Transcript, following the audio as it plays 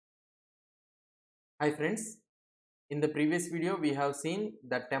Hi friends, in the previous video we have seen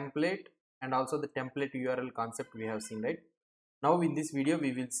the template and also the template URL concept we have seen, right? Now in this video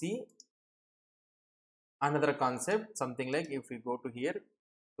we will see another concept, something like if we go to here.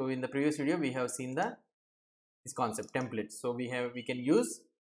 So in the previous video we have seen this concept template. So we can use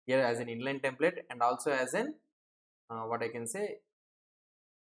here as an inline template and also as an what I can say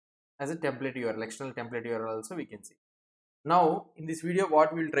as a template URL, external template URL also we can see. Now in this video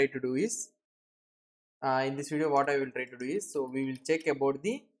what we will try to do is in this video what I will try to do is, so we will check about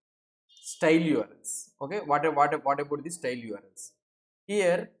the style URLs. Okay, what about the style URLs?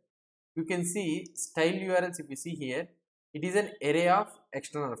 Here you can see style URLs. If you see here, it is an array of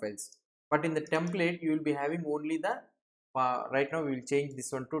external files, but in the template you will be having only the right now we will change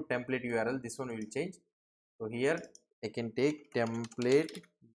this one to template URL. This one we will change. So here I can take template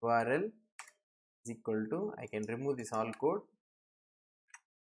URL is equal to, I can remove this all code.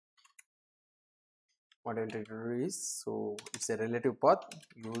 What I will try to do is, so it's a relative path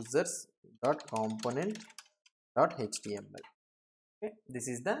users dot component dot html. Okay, this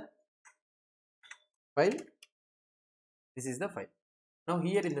is the file. This is the file. Now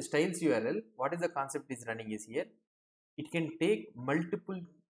here in the styles URL, what is the concept is running is here, it can take multiple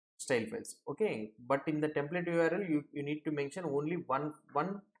style files. Okay, but in the template URL you need to mention only one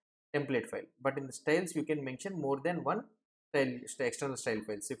template file, but in the styles you can mention more than one external style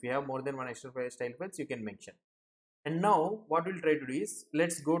files. If you have more than one external style files, you can mention. And now what we'll try to do is,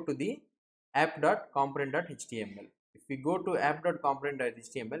 let's go to the app.component.html. If we go to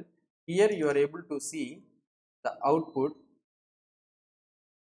app.component.html, here you are able to see the output.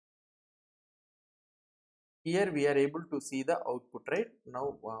 Here we are able to see the output, right?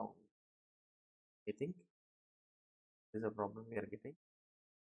 Now, wow, I think there's a problem we are getting.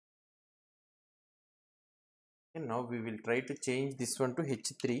 And now we will try to change this one to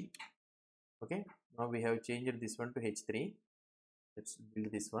h3. Okay, now we have changed this one to h3. Let's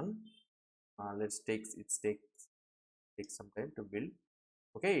build this one. Let's take some time to build.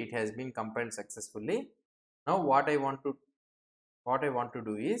 Okay, it has been compiled successfully. Now what I want to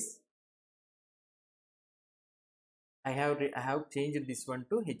do is, I have changed this one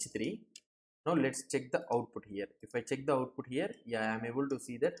to h3. Now let's check the output here. If I check the output here, yeah, I am able to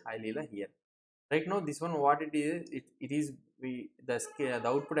see that hi Leela here. Right now this one, what it is, it is the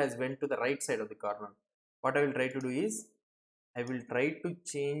output has went to the right side of the corner. What I will try to do is, I will try to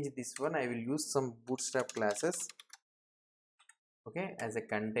change this one. I will use some bootstrap classes, okay, as a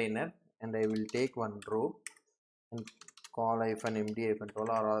container, and I will take one row and call -md-12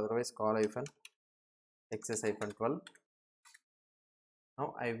 or otherwise call -xs-12.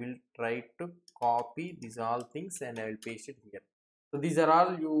 Now I will try to copy these all things and I will paste it here. So these are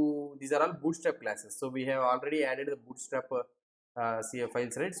all bootstrap classes. So we have already added the bootstrap CF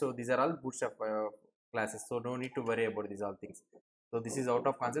files, right? So these are all bootstrap classes. So no need to worry about these all things. So this is out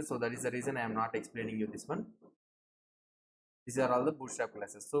of concept. So that is the reason I am not explaining you this one. These are all the bootstrap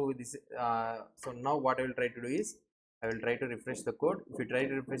classes. So this so now what I will try to do is, I will try to refresh the code. If you try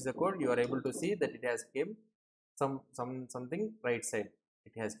to refresh the code, you are able to see that it has came something right side.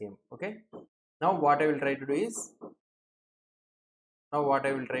 It has came. Okay. Now what I will try to do is,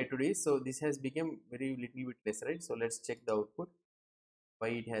 so this has become very little bit less, right? So let's check the output, why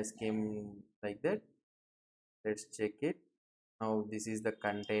it has came like that. Let's check it. Now this is the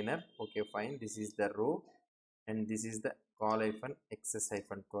container. Okay, fine. This is the row and this is the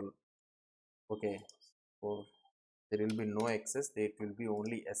call-xs-12. okay, so there will be no xs, there will be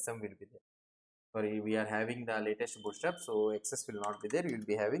only sm will be there. Sorry, we are having the latest bootstrap, so xs will not be there. You will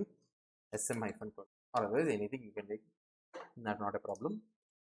be having sm-12 or otherwise anything you can take, not a problem.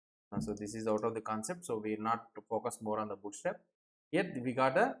 So this is out of the concept, so we will not focus more on the bootstrap. Here we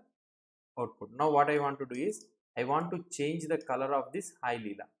got a output. Now what I want to do is, I want to change the color of this hi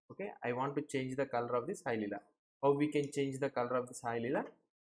Leela. Okay, I want to change the color of this hi Leela. How we can change the color of this hi Leela?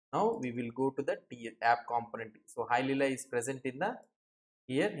 Now we will go to the app component. So hi Leela is present in the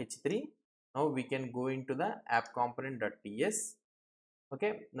here h3. Now we can go into the app component.ts.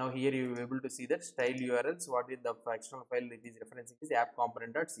 Okay, now here you will be able to see that style URLs. What is the external file it is referencing is app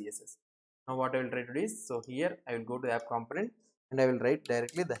component.css. Now what I will try to do is, so here I will go to app component and I will write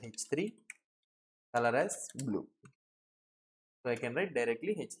directly the h3 color as blue. So I can write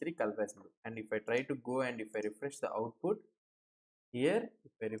directly h3 color as blue. And if I try to go and if I refresh the output here,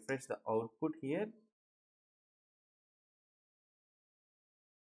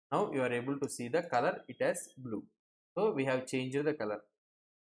 now you are able to see the color, it as blue. So we have changed the color.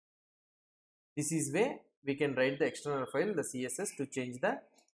 This is way we can write the external file, the CSS, to change the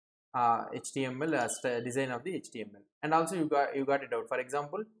HTML design of the HTML. And also you got it out. For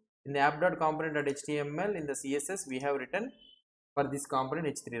example, In the app.component.html in the CSS we have written for this component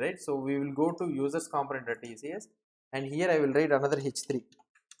h3, right? So we will go to users component.css and here I will write another h3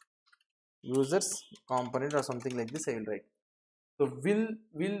 users component or something like this I will write. So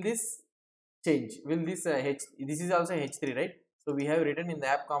will this change? Will this this is also h3, right? So we have written in the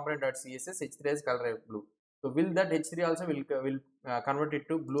app component.css h3 as color blue. So will that h3 also will convert it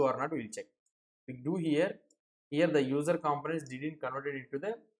to blue or not? We will check. We do here the user components didn't convert it into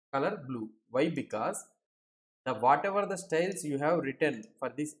the color blue. Why? Because the whatever the styles you have written for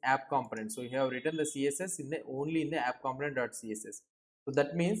this app component, so you have written the css in the only in the app component.css. So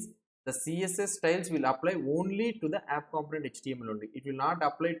that means the css styles will apply only to the app component html only. It will not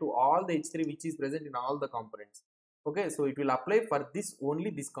apply to all the h3 which is present in all the components. Okay, so it will apply for this only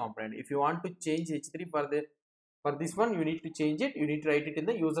this component. If you want to change h3 for this one, you need to change it. You need to write it in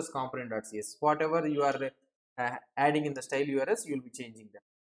the users component.css. Whatever you are adding in the style urls, you will be changing them.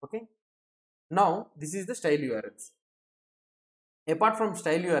 Okay, now this is the style urls. Apart from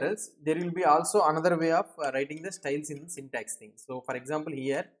style urls, there will be also another way of writing the styles in syntax thing. So for example,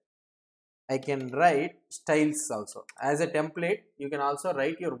 here I can write styles also as a template. You can also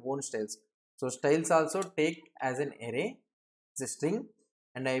write your own styles. So styles also take as an array, it's a string,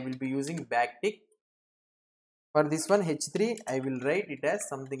 and I will be using backtick. For this one h3 I will write it as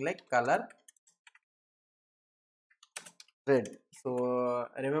something like color red. So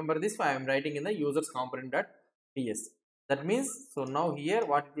remember this, I am writing in the users component.ts. That means, so now here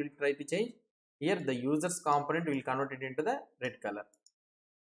what it will try to change, here the users component will convert it into the red color.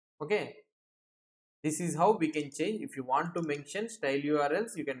 Okay, this is how we can change. If you want to mention style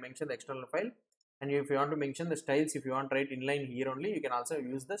urls, you can mention the external file, and if you want to mention the styles, if you want to write inline here only, you can also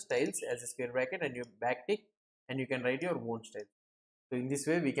use the styles as a square bracket and you backtick, and you can write your own style. So in this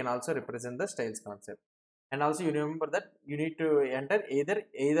way we can also represent the styles concept. And also you remember that you need to enter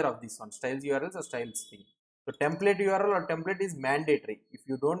either of these one, styles urls or styles thing. So template url or template is mandatory. If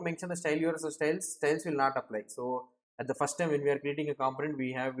you don't mention the style urls or styles will not apply. So at the first time when we are creating a component,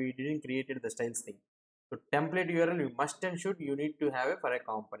 we didn't created the styles thing. So template url you must and should you need to have it for a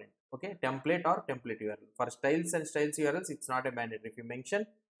component. Okay, template or template url. For styles and styles urls, it's not a mandatory. If you mention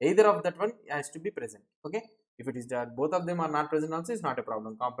either of that one, has to be present. Okay, if it is that both of them are not present also, it's not a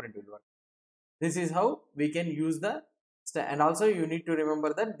problem, component will work. This is how we can use the and also you need to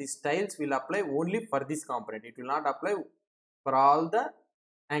remember that the styles will apply only for this component. It will not apply for all the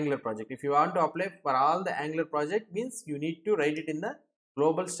Angular project. If you want to apply for all the Angular project, means you need to write it in the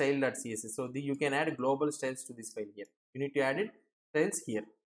global style.css. So you can add global styles to this file here. You need to add it styles here.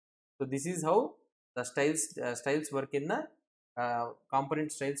 So this is how the styles work in the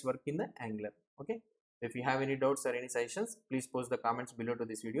component styles work in the Angular. Okay, if you have any doubts or any suggestions, please post the comments below to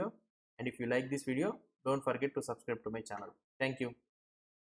this video. And if you like this video, don't forget to subscribe to my channel. Thank you.